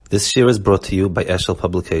This year is brought to you by Eshel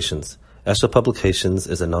Publications. Eshel Publications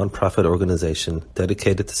is a non-profit organization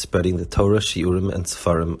dedicated to spreading the Torah, Shiurim, and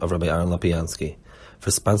Sefarim of Rabbi Aaron Lapiansky. For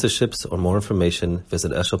sponsorships or more information,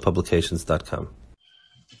 visit eshelpublications.com.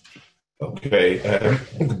 Okay,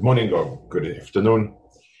 good morning or good afternoon.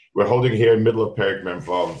 We're holding here in the middle of Perek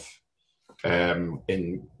Memvav.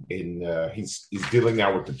 He's dealing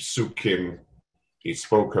now with the psukim. He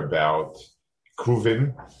spoke about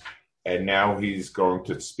Kruvim, and now he's going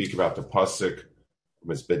to speak about the pasuk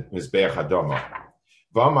Mizbeach Hadama.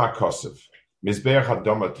 V'amar Kosev Mizbeach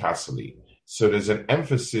Hadama Tasali. So there's an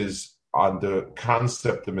emphasis on the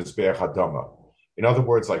concept of Mizbeach Hadama. In other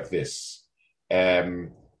words, like this: the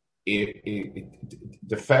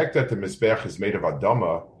fact that the Mizbeach is made of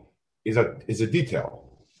Adama is a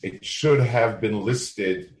detail. It should have been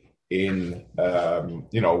listed in when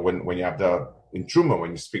you have in Truma, when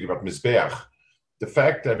you speak about Mizbeach. The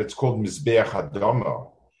fact that it's called Mizbeach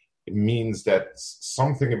Adama, it means that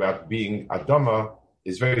something about being Adama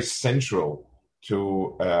is very central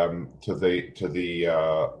to the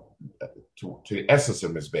essence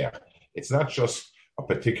of Mizbeach. It's not just a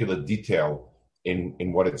particular detail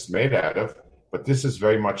in what it's made out of, but this is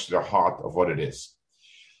very much the heart of what it is.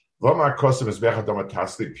 V'amar kosev Mizbeach Adama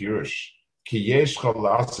tasli pirush ki yesh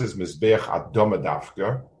chalasis Mizbeach Adama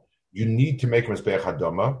dafka. You need to make Mizbeach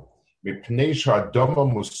Adama.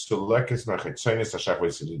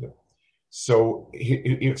 So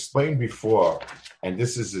he explained before, and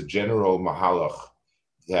this is a general mahalach,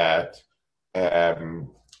 that the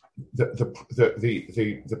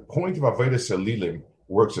point of Avodas Elilim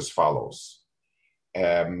works as follows.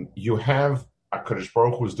 You have HaKadosh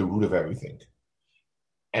Baruch Hu is the root of everything.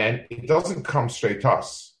 And it doesn't come straight to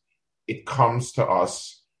us. It comes to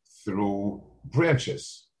us through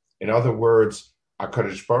branches. In other words,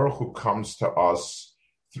 HaKadosh Baruch Hu comes to us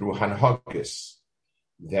through hanhagis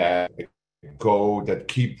that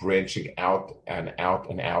keep branching out and out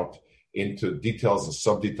and out into details and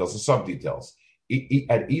subdetails and subdetails.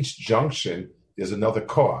 At each junction, there's another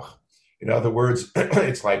koach. In other words,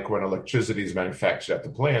 it's like when electricity is manufactured at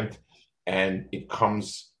the plant, and it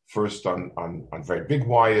comes first on very big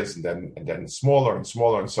wires, and then smaller and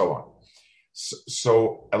smaller and so on.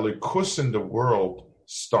 So elikus in the world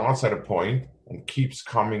starts at a point and keeps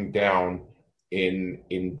coming down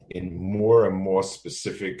in more and more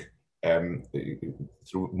specific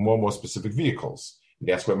through more and more specific vehicles. And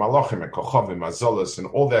that's where malachim and kochavim, azolos, and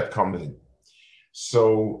all that come in.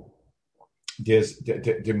 So there's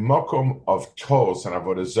the makom of tos and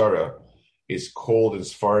avodah zarah is called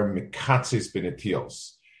as far mikatzis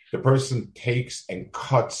benetios. The person takes and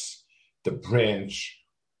cuts the branch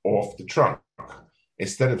off the trunk.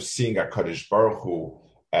 Instead of seeing HaKadosh Baruch Hu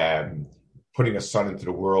putting a sun into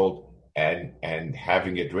the world and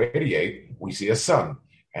having it radiate, we see a sun,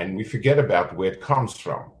 and we forget about where it comes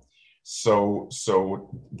from. So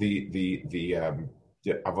the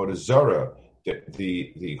avodah zarah,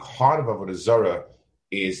 the heart of avodah zarah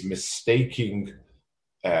is mistaking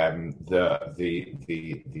the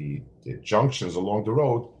junctions along the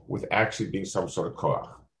road with actually being some sort of koach.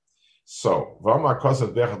 So, the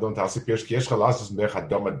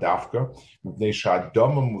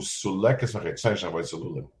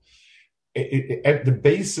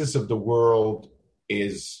basis of the world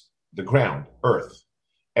is the ground, earth.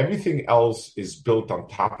 Everything else is built on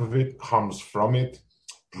top of it, comes from it,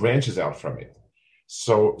 branches out from it.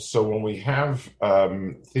 So when we have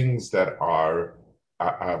things that are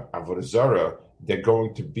avodah zarah, they're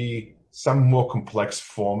going to be some more complex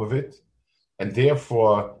form of it, and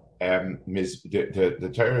therefore the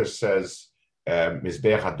Tiferes says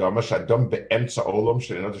Mizbeach Hadama Shadam be'emtza olam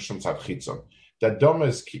she'eino shum tzad chitzon. The Hadama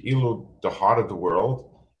is ki'ilu, the heart of the world.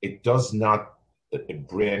 It does not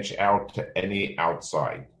branch out to any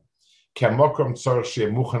outside. Ke'amokom tzarich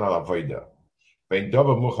she'eh muchen al avoda. Ve'in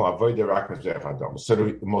davar muchen al avoda rak Mizbeach Hadama. So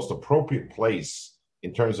the most appropriate place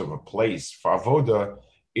in terms of a place for avoda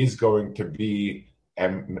is going to be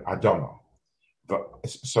Adama.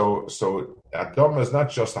 So Adama is not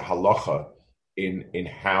just a halacha in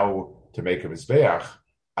how to make a mizbeach,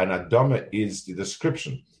 and Adama is the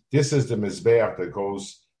description. This is the mizbeach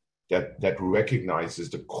that recognizes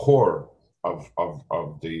the core of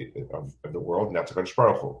the world, and that's HaKadosh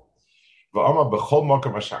Baruch Hu. V'amar b'chol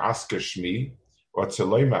makom asher aska shmi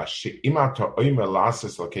v'atzeloyma she'im ata oimer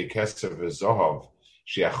lasis l'kei kesef v'zohav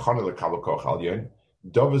she'achana l'kalokoch alyon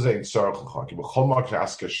dov zein tzarech l'chaki b'chol makom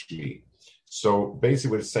aska shmi. So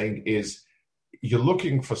basically what it's saying is you're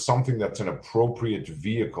looking for something that's an appropriate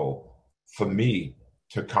vehicle for me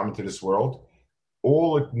to come into this world.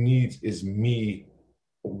 All it needs is me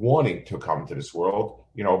wanting to come to this world,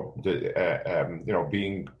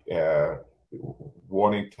 being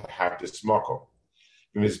wanting to have this makom.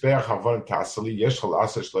 במזבח havon tasali yesh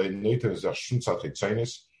halasa shlei neiter zashun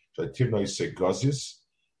tzatchitzenis shleitivnoi segozis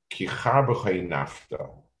ki char b'chay nafta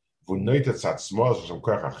vu neiter tzat smol shom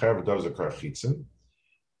koach acher v'dov ze koach chitzen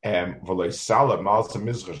v'loi sala mal ze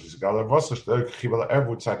mizrash zgaler vosser shloi chibal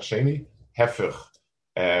ervu tzat sheni hefich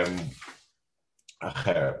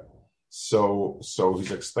acher. So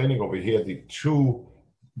he's explaining over here the two.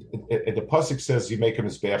 The pasuk says you make him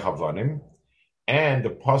mizbeach havonim, and the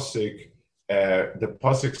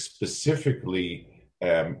pasuk specifically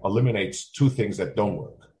eliminates two things that don't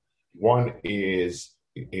work. One is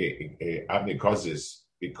abnikozis,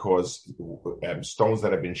 because stones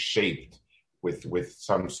that have been shaped with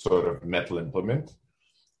some sort of metal implement,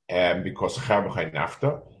 because chabachai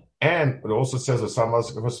nafta, and it also says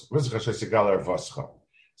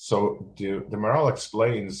so the Maral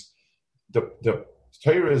explains the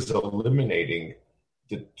Torah is eliminating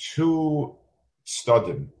the two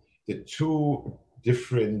studim, the two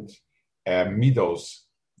different midos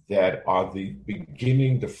that are the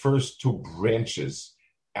beginning, the first two branches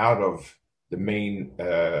out of the main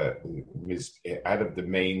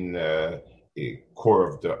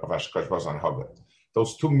core of Ashkash Bazan Hagat.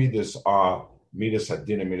 Those two midas are midas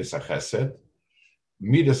adin and midas achesed.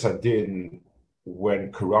 Midas adin,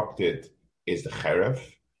 when corrupted, is the cherev.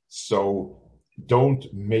 So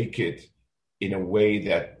don't make it in a way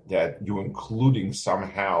that you're including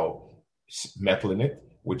somehow metal in it,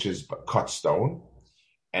 which is cut stone.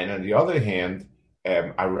 And on the other hand,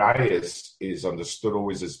 arayas is understood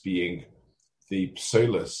always as being the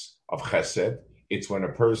psoilus of chesed. It's when a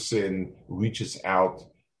person reaches out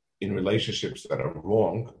in relationships that are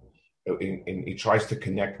wrong, and he tries to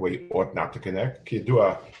connect where he ought not to connect. Can you do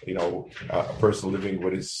a person living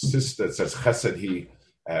with his sister that says chesed he,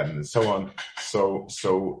 and so on. So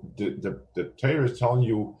the Torah is telling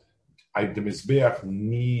you, the mizbeach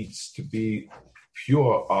needs to be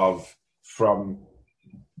pure from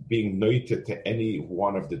being noted to any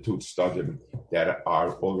one of the two tzadim that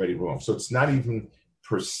are already wrong. So it's not even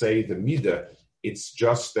per se the midah. It's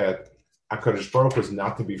just that HaKadosh Baruch Hu is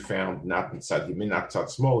not to be found not in tzad yamin, not tzad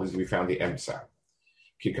small, is to be found the emsa.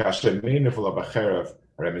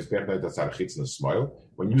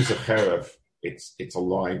 When you use a cherev, it's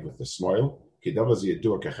aligned with the smoil. So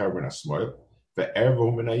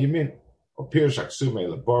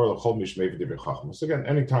again,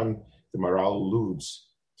 anytime the Maral alludes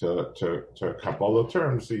to Kabbalah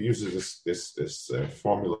terms, he uses this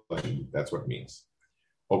formula, and that's what it means.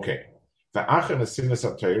 Okay.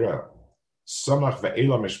 Samach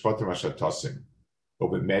ve'ela mishpatim asher tosim.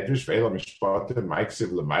 U'b'medrash ve'ela mishpatim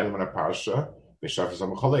ma'ksiv l'mayla min ha'parsha v'shafis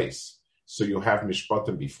ha'mechaleis. So you have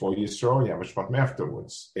mishpatim before Yisroel, you have mishpatim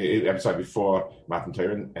afterwards. I'm sorry, before Matan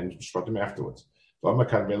Torah and mishpatim afterwards.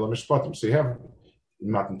 V'amakan ve'ela mishpatim. So you have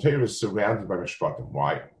Matan Torah is surrounded by mishpatim.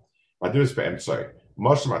 Why? Madus be'emtzai.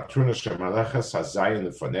 Moshe matruna shemaleches hazayin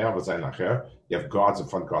l'fanei v'zayin l'acher. You have gods in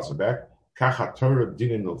front, gods in back. Kach ha'torah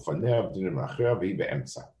dinin l'fanei v'dinin l'acher v'hi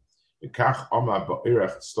be'emtzai. Kach Oma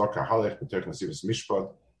Ba'irach Tzlok HaHalech B'Terech Nesivus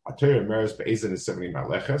Mishpat HaTorah Meres Be'ezen Neseveni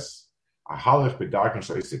Maleches HaHalech B'Darken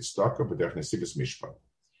Shalisit Tzlok B'Terech Nesivus Mishpat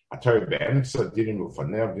HaTorah Be'emtza Dinim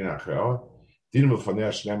L'Faner Din Acher Dinim L'Faner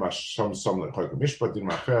Shnema Shom Som L'Choyk Mishpat Dinim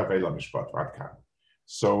Acher Ve'la Mishpat Radkan.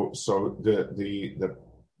 So the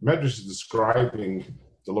Medrash is describing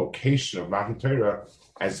the location of Matan Torah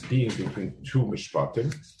as being between two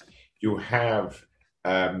Mishpatim. You have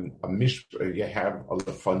you have a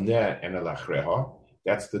lefaneh and a lachreha.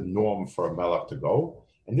 That's the norm for a melech to go,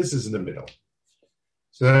 and this is in the middle.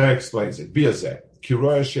 So that explains it. Biazeh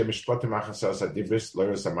kiroya she mishpatim achasas adibris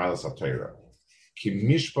leres amalas atayra ki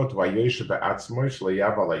mishpat vayoshe beatzmoy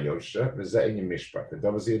shleyav alayoshe v'zeh eni mishpat. And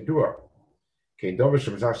that was the adua. Kein dover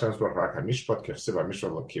shemizach shams b'achrak hamishpat kechsev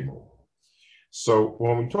hamishpat lakimu. So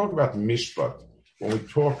when we talk about mishpat, when we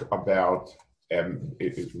talk about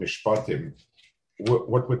mishpatim,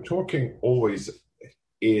 what we're talking always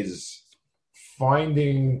is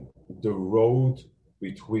finding the road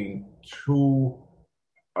between two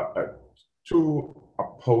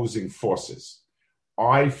opposing forces.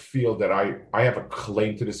 I feel that I have a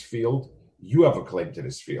claim to this field. You have a claim to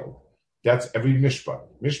this field. That's every mishpat.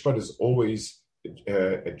 Mishpat is always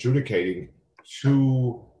adjudicating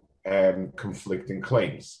two conflicting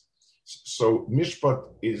claims. So mishpat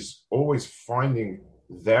is always finding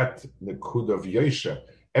that Nakud of Yesha.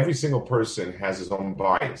 Every single person has his own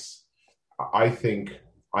bias. I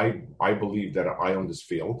believe that I own this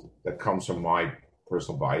field. That comes from my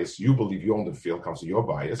personal bias. You believe you own the field, comes from your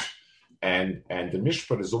bias. And the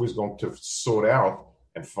mishpat is always going to sort out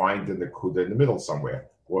and find the Nakuda in the middle somewhere.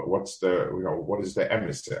 What is the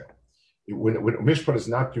emes there? When mishpat is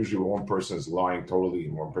not usually when one person is lying totally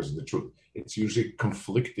and one person is the truth. It's usually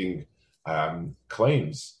conflicting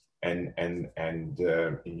claims, and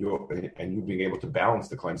you being able to balance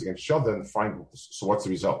the claims against each other and find, so what's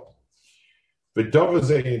the result?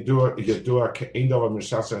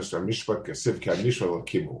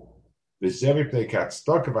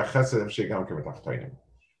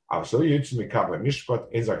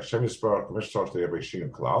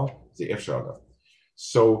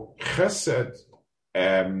 So chesed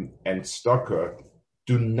and tzedakah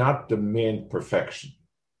do not demand perfection.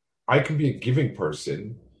 I can be a giving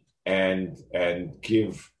person and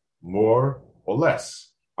give more or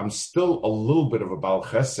less. I'm still a little bit of a bal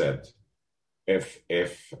chesed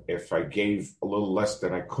if I gave a little less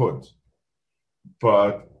than I could.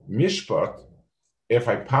 But mishpat, if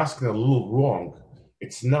I pass it a little wrong,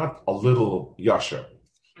 it's not a little yasher.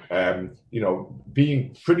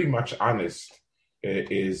 Being pretty much honest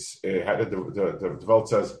is the Welt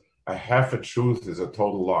says a half a truth is a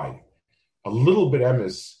total lie. A little bit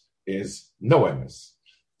emes is no emes.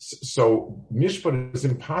 So mishpat is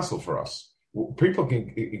impossible for us. People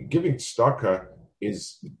can giving tzedakah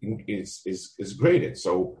is graded,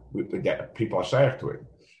 so people are shaykh to it.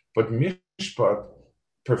 But mishpat,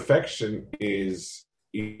 perfection is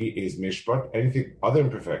mishpat. Anything other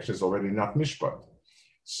than perfection is already not mishpat.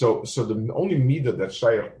 So the only midah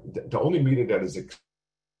that is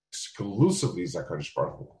exclusively Zakadosh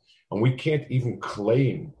Baruch Hu, and we can't even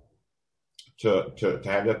claim to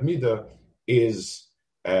have that midah is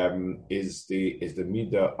the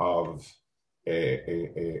midah of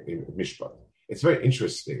mishpat. It's very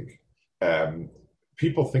interesting.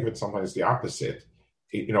 People think of it sometimes the opposite.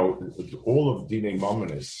 All of Dinei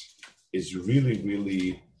Mamonis is really,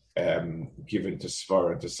 really given to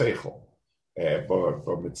Svar and to Seichel. But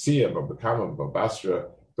Metzia, but Bekama, but Basra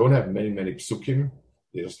don't have many psukim.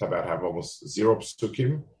 They just have almost zero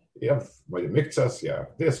psukim. You have Miktsas, you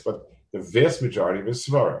have this, but the vast majority of it is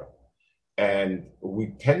Svara. And we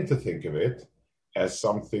tend to think of it as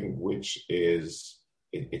something which is,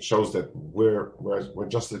 it shows that we're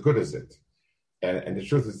just as good as it. And the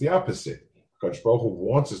truth is the opposite. Kodesh Baruch Hu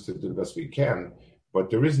wants us to do the best we can, but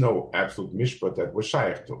there is no absolute mishpat that we're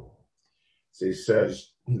shaykh to. So he says,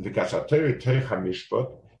 because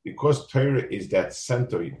Torah is that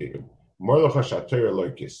center, I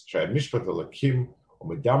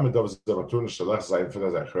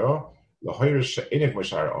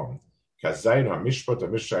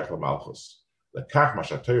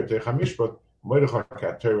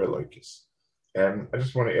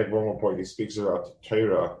just want to add one more point. He speaks about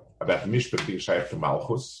Torah, about mishpat being shaykh to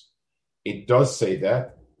malchus. It does say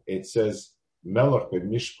that. It says, Melech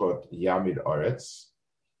b'mishpat yamid aretz.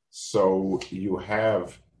 So you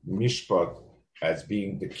have mishpat as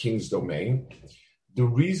being the king's domain. The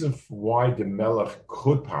reason why the melech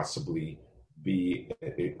could possibly be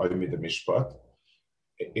oimid the mishpat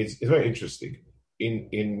is very interesting.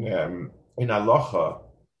 In halacha,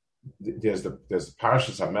 there's the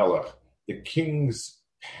parashas hamelech. The king's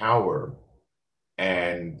power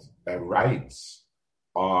and rights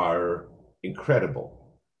are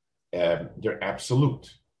incredible. They're absolute.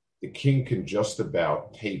 The king can just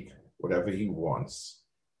about take whatever he wants,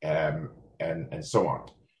 and so on.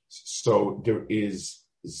 So there is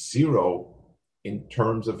zero in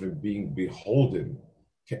terms of him being beholden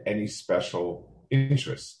to any special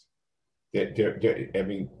interest.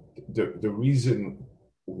 The reason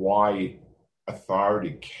why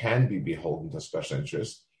authority can be beholden to special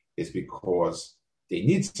interest is because they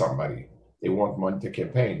need somebody. They want money to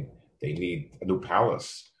campaign. They need a new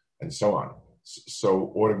palace, and so on.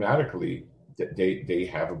 So automatically, they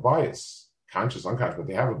have a bias, conscious, unconscious, but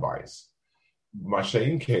they have a bias.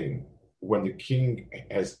 Mashain came when the king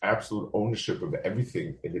has absolute ownership of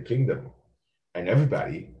everything in the kingdom and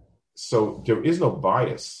everybody. So there is no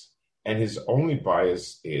bias, and his only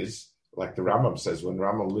bias is, like the Rambam says, when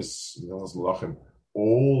Rambam lists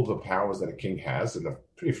all the powers that a king has, and they're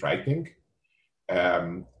pretty frightening.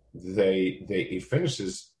 He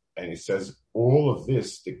finishes and he says, all of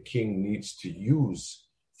this the king needs to use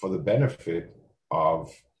for the benefit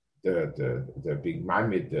of the being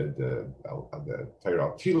mamid, the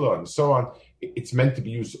Torah Tila, and so on. It's meant to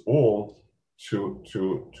be used all to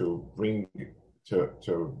bring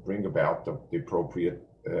about the appropriate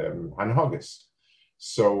anhagas.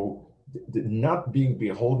 So the not being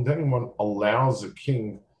beholden to anyone allows a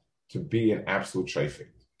king to be an absolute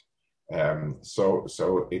shayfet. So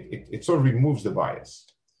it sort of removes the bias.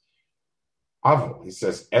 He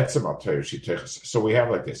says, so we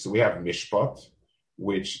have like this. So we have mishpat,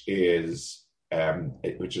 which is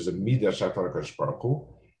which is a midah shatan HaKadosh Baruch Hu,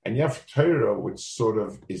 and you have Torah, which sort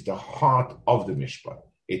of is the heart of the mishpat.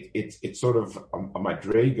 It's sort of a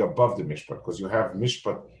madrega above the mishpat, because you have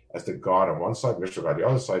mishpat as the God on one side, mishpat on the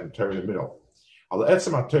other side, and Torah in the middle. What does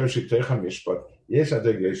that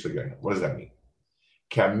mean?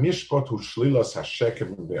 Mishpat hu shlilas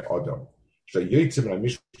hashekem be'adam. Sheyotzim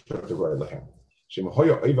mishpat deroy Shem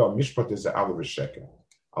hoya oiva mishpat is the alav hashekem.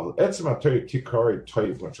 Al etzem haTorah tikari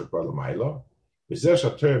toiv mashakbar l'mayla. V'zeh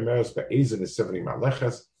shaTorah meres be'ezen is 70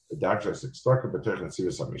 maleches. The doctor is extorted b'torch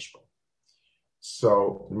netzivus hamishpat.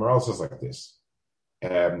 So the moral says like this: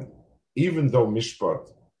 even though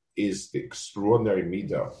mishpat is the extraordinary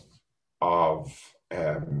midah of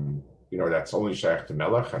that's only shaykh to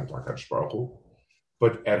Melech and HaKadosh Baruch Hu,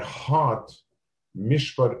 but at heart,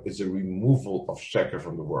 mishpat is a removal of sheker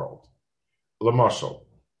from the world. L'mashal,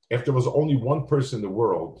 if there was only one person in the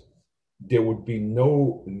world, there would be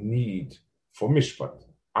no need for mishpat,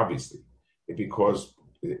 obviously, because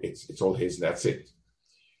it's all his and that's it.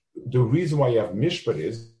 The reason why you have mishpat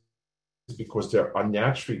is because there are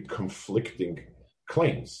naturally conflicting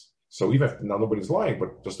claims. So even if nobody's lying,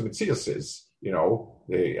 but just the Mitzvah says, we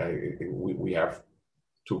have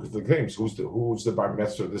two conflicting claims. Who's the bar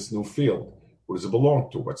mitzvah of this new field? Who does it belong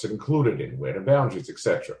to? What's it included in? Where are the boundaries,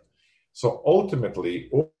 etc. So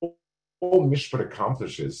ultimately, all mishpat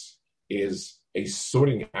accomplishes is a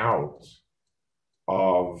sorting out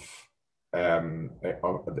of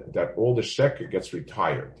that all the sheker gets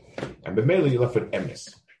retired, and b'meila you're left with emes.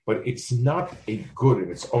 But it's not a good in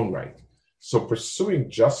its own right. So pursuing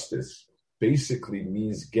justice basically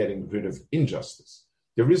means getting rid of injustice.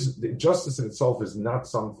 Justice in itself is not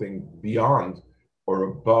something beyond or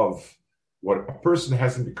above what a person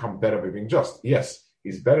hasn't become better by being just. Yes,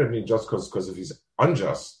 he's better than being just because if he's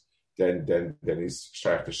unjust, then he's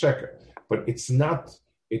shaykh to sheker. But it's not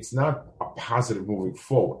a positive moving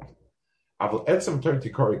forward. So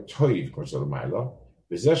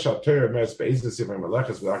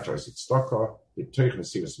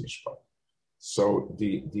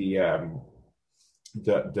the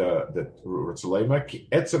Ritzulema ki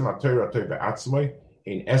etzem haTorah toiv be'atzmoi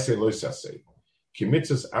in essay lois assay ki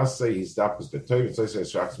mitzvos assay his dafkus betoiv it's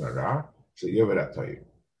lois shachs mara sheyover atoiv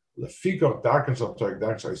lefikor darken shal toiv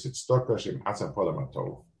darken shal yisit stokah shem atzam polam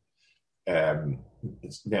atov.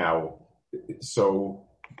 Now, so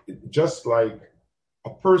just like a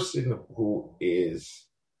person who is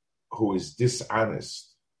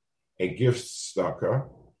dishonest and gives tzedakah,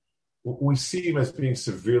 we see him as being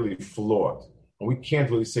severely flawed. And we can't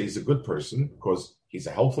really say he's a good person because he's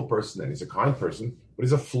a helpful person and he's a kind person, but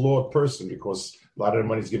he's a flawed person because a lot of the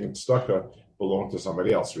money he's giving tzedakah belongs to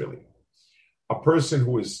somebody else, really. A person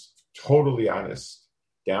who is totally honest,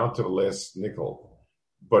 down to the last nickel,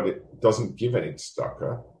 but it doesn't give any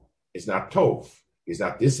tzedakah, is not tov. He's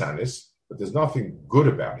not dishonest, but there's nothing good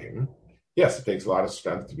about him. Yes, it takes a lot of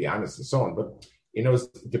strength to be honest and so on, but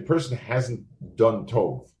the person hasn't done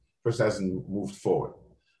tov. The person hasn't moved forward.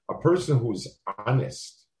 A person who is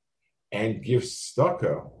honest and gives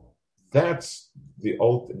tzedakah, that's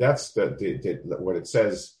what it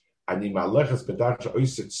says. I'm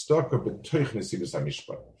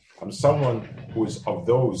someone who is of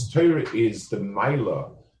those. Torah is the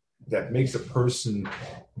milah that makes a person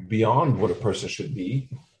beyond what a person should be,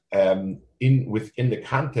 within the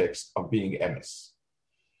context of being emes.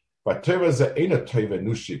 But Torah is a Torah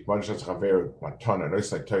nushik.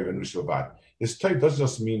 This Torah doesn't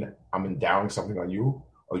just mean I'm endowing something on you,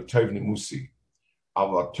 or Torah nimusi.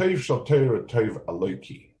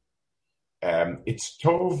 It's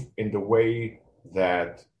tov in the way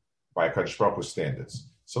that by HaKadosh Baruch Hu standards.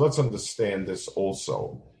 So let's understand this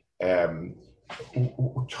also. Tov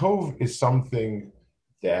is something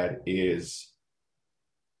that is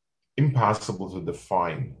impossible to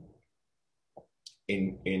define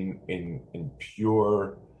in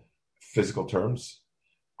pure physical terms.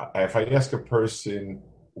 If I ask a person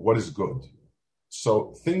what is good,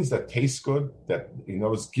 so things that taste good, that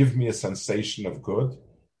give me a sensation of good,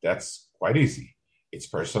 that's quite easy. It's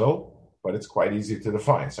personal, but it's quite easy to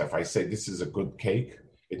define. So if I say this is a good cake,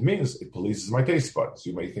 it means it pleases my taste buds.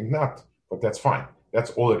 You may think not, but that's fine.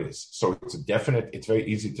 That's all it is. So it's a definite, it's very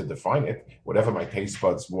easy to define it. Whatever my taste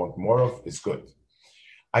buds want more of is good.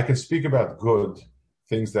 I can speak about good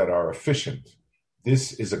things that are efficient.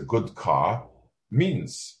 This is a good car,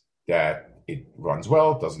 means that it runs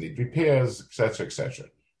well, doesn't need repairs, etc., etc.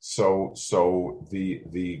 So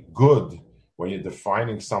the good, when you're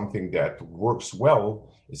defining something that works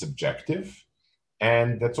well, is objective,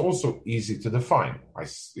 and that's also easy to define,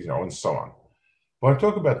 and so on. When I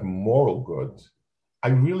talk about moral good, I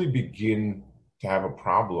really begin to have a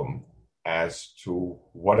problem as to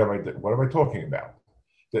what am I talking about.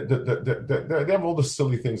 They have all the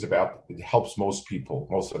silly things about it helps most people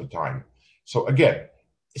most of the time. So again,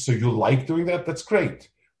 so you like doing that? That's great.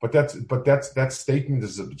 But that statement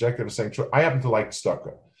is objective of saying, I happen to like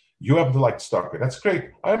tzedakah. You happen to like tzedakah. That's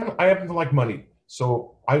great. I happen to like money.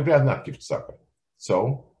 So I'd rather not give tzedakah.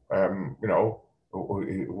 So, how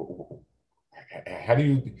do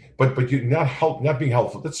you? But you're not being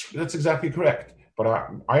helpful. That's exactly correct. But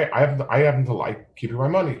I happen to like keeping my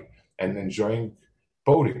money and enjoying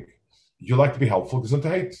boating. You like to be helpful because to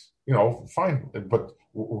hate. Fine. But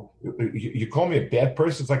you call me a bad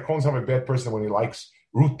person. It's like calling someone a bad person when he likes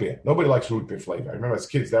root beer. Nobody likes root beer flavor. I remember as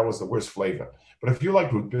kids that was the worst flavor. But if you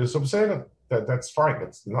like root beer, so say that's fine.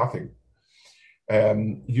 That's nothing.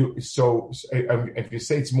 If you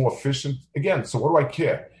say it's more efficient, again, so what do I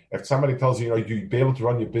care? If somebody tells you, you'd be able to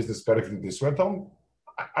run your business better if you did this way, I tell them,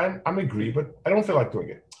 I'm agree, but I don't feel like doing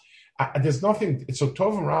it. There's nothing, so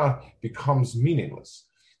Tov and Ra becomes meaningless.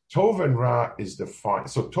 Tov and Ra is defined,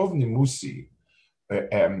 so Tov Nimusi,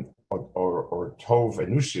 or Tov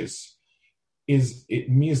Enushis, it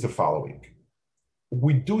means the following.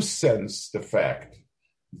 We do sense the fact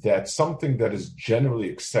that something that is generally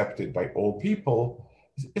accepted by all people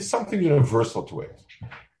is something universal to it,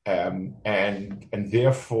 and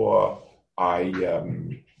therefore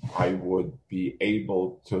I would be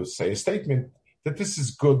able to say a statement that this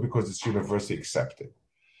is good because it's universally accepted.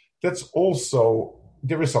 That's also,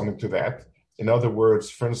 there is something to that. In other words,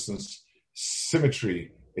 for instance,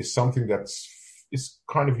 symmetry is something is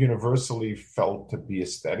kind of universally felt to be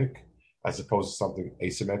aesthetic as opposed to something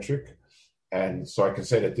asymmetric. And so I can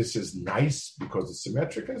say that this is nice because it's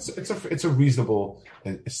symmetric. And it's a reasonable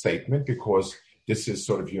statement because this is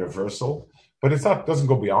sort of universal, but doesn't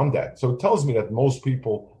go beyond that. So it tells me that most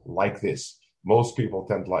people like this. Most people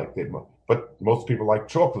tend to like it, but most people like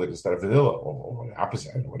chocolate instead of vanilla or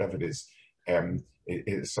opposite, or whatever it is.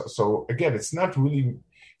 So again, it's not really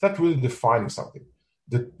defining something.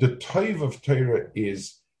 The toiv of Torah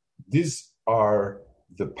is, these are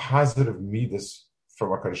the positive midas from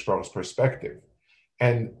HaKadosh Baruch Hu's perspective.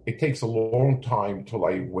 And it takes a long time till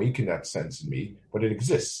I awaken that sense in me, but it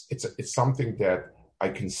exists. It's something that I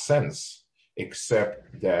can sense,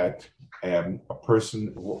 except that a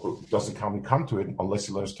person doesn't come to it unless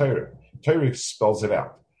he learns Torah. Torah spells it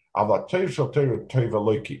out.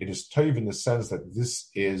 It is Tov in the sense that this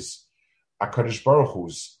is HaKadosh Baruch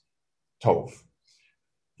Hu's Tov.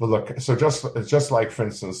 But look, so just like, for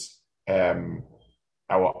instance,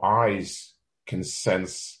 our eyes can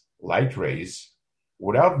sense light rays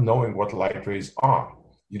without knowing what light rays are.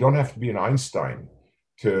 You don't have to be an Einstein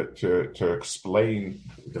to explain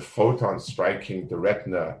the photon striking the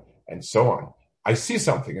retina and so on. I see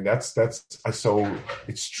something, and that's so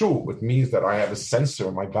it's true. It means that I have a sensor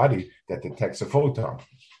in my body that detects a photon.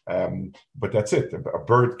 But that's it.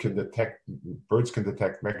 Birds can detect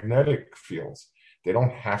magnetic fields. They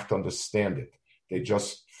don't have to understand it. They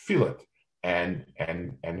just feel it. And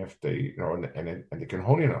if they, and they can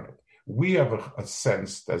hone in on it. We have a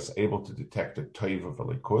sense that's able to detect the toiv of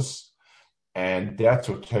Elikus, and that's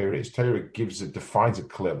what Torah is. Torah defines it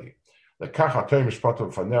clearly. So,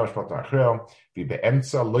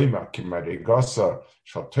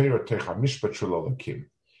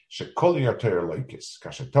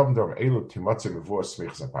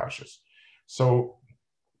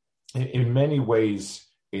 in many ways,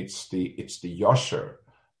 it's the yasher.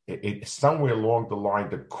 It's somewhere along the line,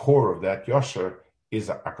 the core of that yasher is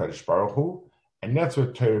HaKadosh Baruch Hu, and that's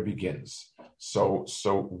where Torah begins. So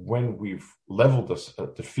when we've leveled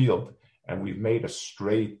the field and we've made a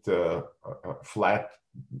straight, flat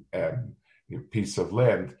piece of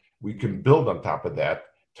land, we can build on top of that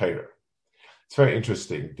Torah. It's very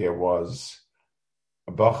interesting. There was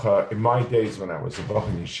a bacha in my days when I was a bacha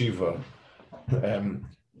in yeshiva.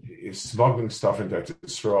 Smuggling stuff into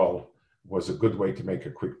Yisroel was a good way to make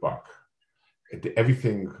a quick buck.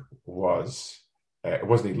 Everything was. It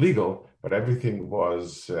wasn't illegal, but everything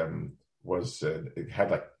was it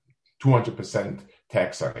had like 200%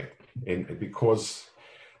 tax on it, and because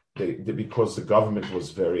the government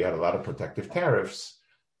had a lot of protective tariffs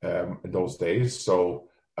in those days. So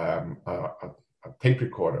a tape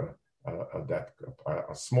recorder,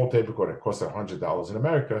 a small tape recorder that cost $100 in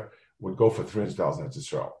America would go for $300 in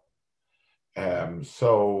Israel. And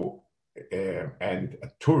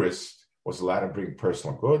a tourist was allowed to bring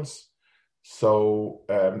personal goods. So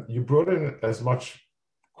you brought in as much,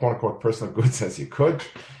 quote unquote, personal goods as you could,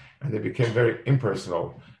 and they became very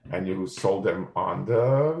impersonal. and you sold them on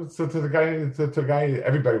to the guy.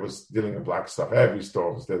 Everybody was dealing in black stuff. Every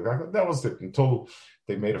store was dealing. That was it until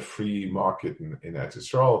they made a free market in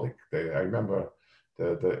Yisroel. I remember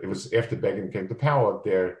it was after Begin came to power.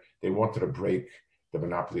 They wanted to break the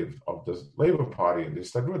monopoly of the Labor Party, and they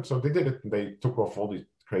started. So they did it, and they took off all these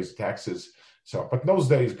crazy taxes. So, but in those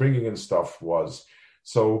days, bringing in stuff was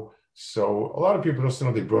so. A lot of people just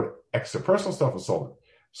they brought extra personal stuff and sold it.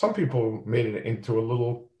 Some people made it into a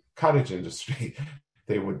little cottage industry.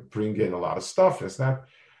 They would bring in a lot of stuff. It's not.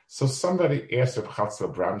 So somebody asked Reb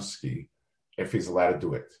Chatzkel Abramsky if he's allowed to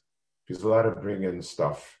do it. If he's allowed to bring in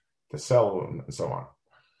stuff to sell and so on.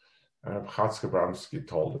 And Reb Chatzkel Abramsky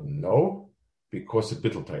told him no, because of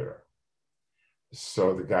Bittul Torah.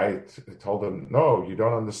 So the guy told him, no, you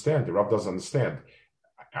don't understand. The Rav doesn't understand.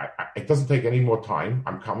 It doesn't take any more time.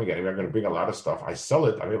 I'm coming anyway. I'm going to bring a lot of stuff. I sell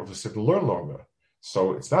it. I'm able to sit and learn longer.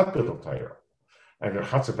 So it's not Bittul Torah. And Reb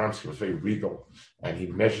Chatzkel Abramsky was very regal, and he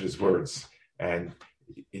measured his words. And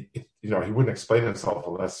he wouldn't explain himself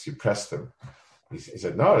unless you pressed him. He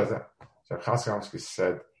said, no. So Reb Chatzkel Abramsky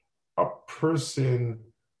said, a person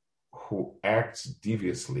who acts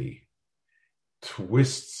deviously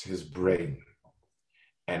twists his brain.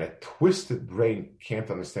 And a twisted brain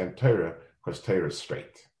can't understand Torah because Torah is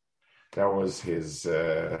straight. That was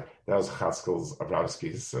Chatzkel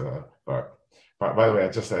Abramsky's part. By the way, I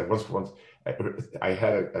just said once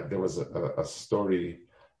there was a story.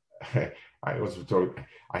 I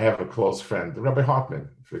have a close friend, Rabbi Hartman.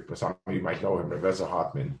 For some of you might know him, Rabbi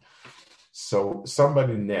Hartman. So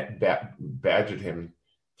somebody badgered him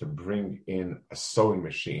to bring in a sewing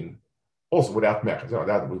machine, also without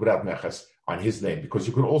meches, on his name, because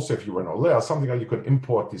you could also, if you were an oleh, something like you could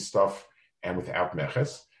import this stuff and without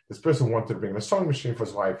meches. This person wanted to bring a sewing machine for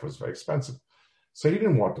his wife. It was very expensive. So he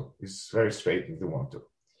didn't want to. He's very straight and he didn't want to.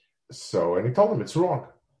 So, and he told him it's wrong.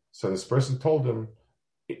 So this person told him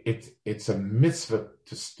it's a mitzvah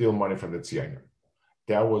to steal money from the Tzionim.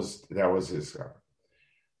 That was his.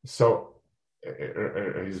 So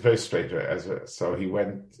he's very straight. So he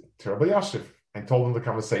went to Rabbi Yashiv and told him the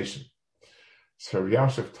conversation. So Rabbi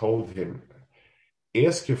Yashiv told him,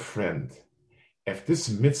 ask your friend if this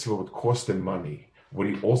mitzvah would cost him money, would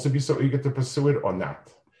he also be so eager to pursue it or not?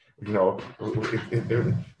 It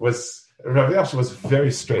was Rabbi Yashiv was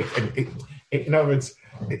very straight, and in other words,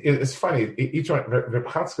 it's funny. Each one, Reb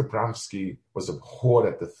Chatzkel Abramsky was abhorred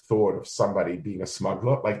at the thought of somebody being a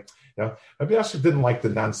smuggler. Like, Rabbi Yashiv didn't like the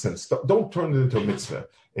nonsense. Don't turn it into a mitzvah.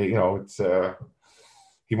 He once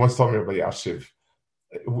told me, Rabbi Yashiv,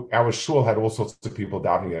 our shul had all sorts of people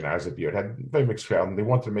davening in Azabir. It had a very mixed crowd, and they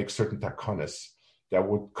wanted to make certain takonis that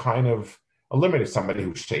would kind of eliminate somebody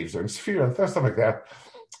who shaves during Sfira and stuff like that.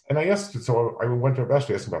 And I went to Rabbi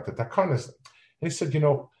Yashiv asking about the takonis. And he said,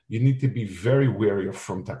 you need to be very wary of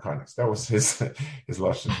from takonis. That was his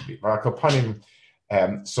lashon.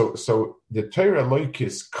 So the Torah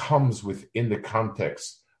Eloikis comes within the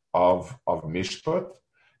context of mishpat,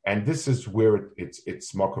 and this is where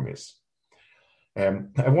its makom is.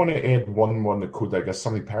 I want to add one more nakuda, I guess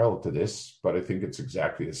something parallel to this, but I think it's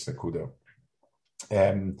exactly this nakuda.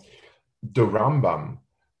 The Rambam,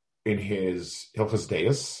 in his Hilchos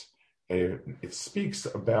Deis, it speaks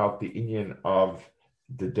about the inyan of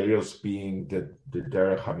the Deos being the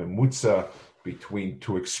derech hamemutza between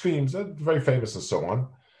two extremes, very famous and so on.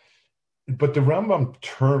 But the Rambam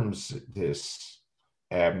terms this,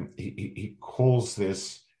 he calls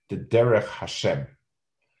this the derech Hashem.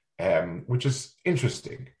 Which is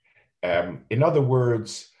interesting. In other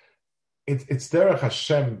words, it's derech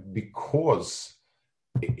Hashem because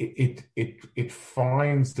it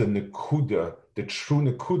finds the nekuda, the true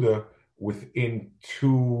nekuda, within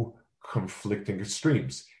two conflicting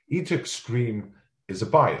extremes. Each extreme is a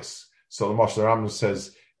bias. So the Moshe Rambam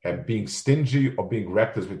says, being stingy or being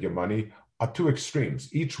reckless with your money are two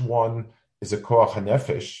extremes. Each one is a koach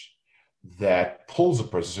hanefesh that pulls a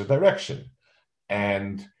person in a direction,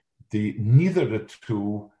 and neither of the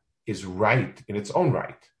two is right in its own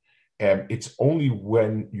right. It's only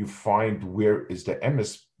when you find where is the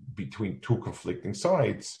emes between two conflicting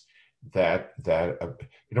sides that the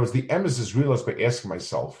emes is realized by asking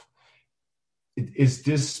myself, is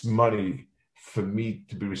this money for me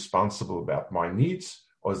to be responsible about my needs,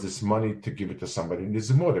 or is this money to give it to somebody who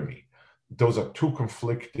needs more than me? Those are two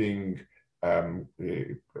conflicting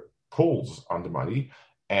pulls on the money.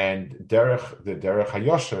 And the derech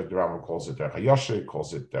hayosher, the Rambam calls it derech hayosher, he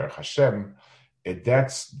calls it derech Hashem.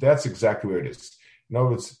 That's exactly where it is. In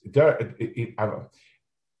other words,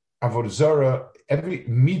 Avodah Zarah, every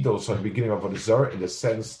midos are the beginning of Avodah Zarah in the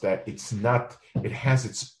sense that it has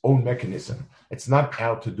its own mechanism. It's not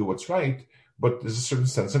out to do what's right, but there's a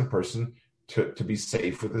certain sense in a person to be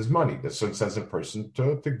safe with his money. There's a certain sense in a person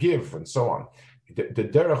to give, and so on. The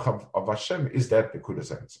derech of Hashem is that the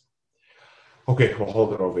Kudas ends. Okay, we'll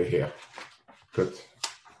hold it over here. Good.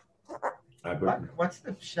 What's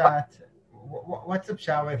the pshat? What's the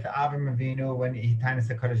pshat with Avram Avinu when he tells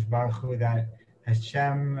the Kadosh Baruch Hu that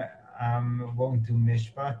Hashem won't do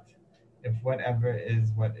mishpat if whatever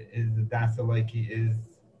is what is the dasaliki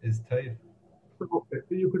is toiv?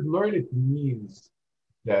 You could learn it means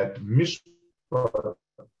that mishpat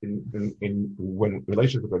in when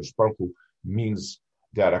relation to Kadosh Baruch Hu means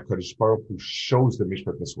that a Kadosh Baruch Hu shows the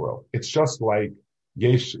mishpat in this world. It's just like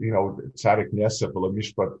yesh, tzadik nesef or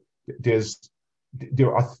mishpat.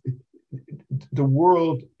 The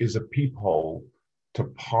world is a peephole to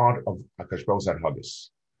part of Akash Baruch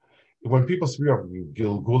Hu's. When people speak of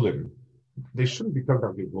Gilgulim, they shouldn't be talking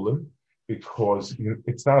about Gilgulim because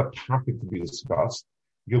it's not a topic to be discussed.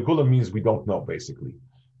 Gilgulim means we don't know, basically.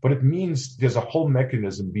 But it means there's a whole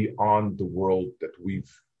mechanism beyond the world that we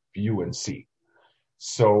view and see.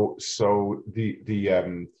 So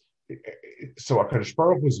Akash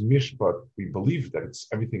Baruch Hu's mishpat, we believe that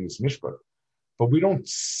everything is mishpat, but we don't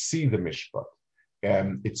see the mishpat.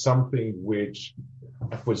 It's something which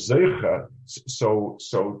for Zeicha,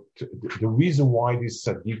 the reason why these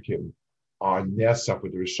tzaddikim are nesaf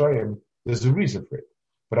with the Rishayim, there's a reason for it.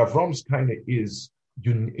 But Avram's kind of is,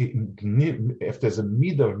 if there's a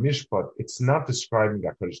midah of mishpat, it's not describing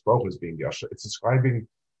that Kadosh Baruch Hu as being Yasha, it's describing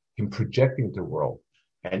him projecting the world.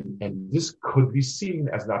 And this could be seen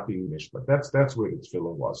as not being mishpat. That's where the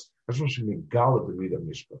tefillah was.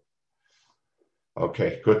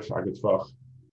 Okay, good.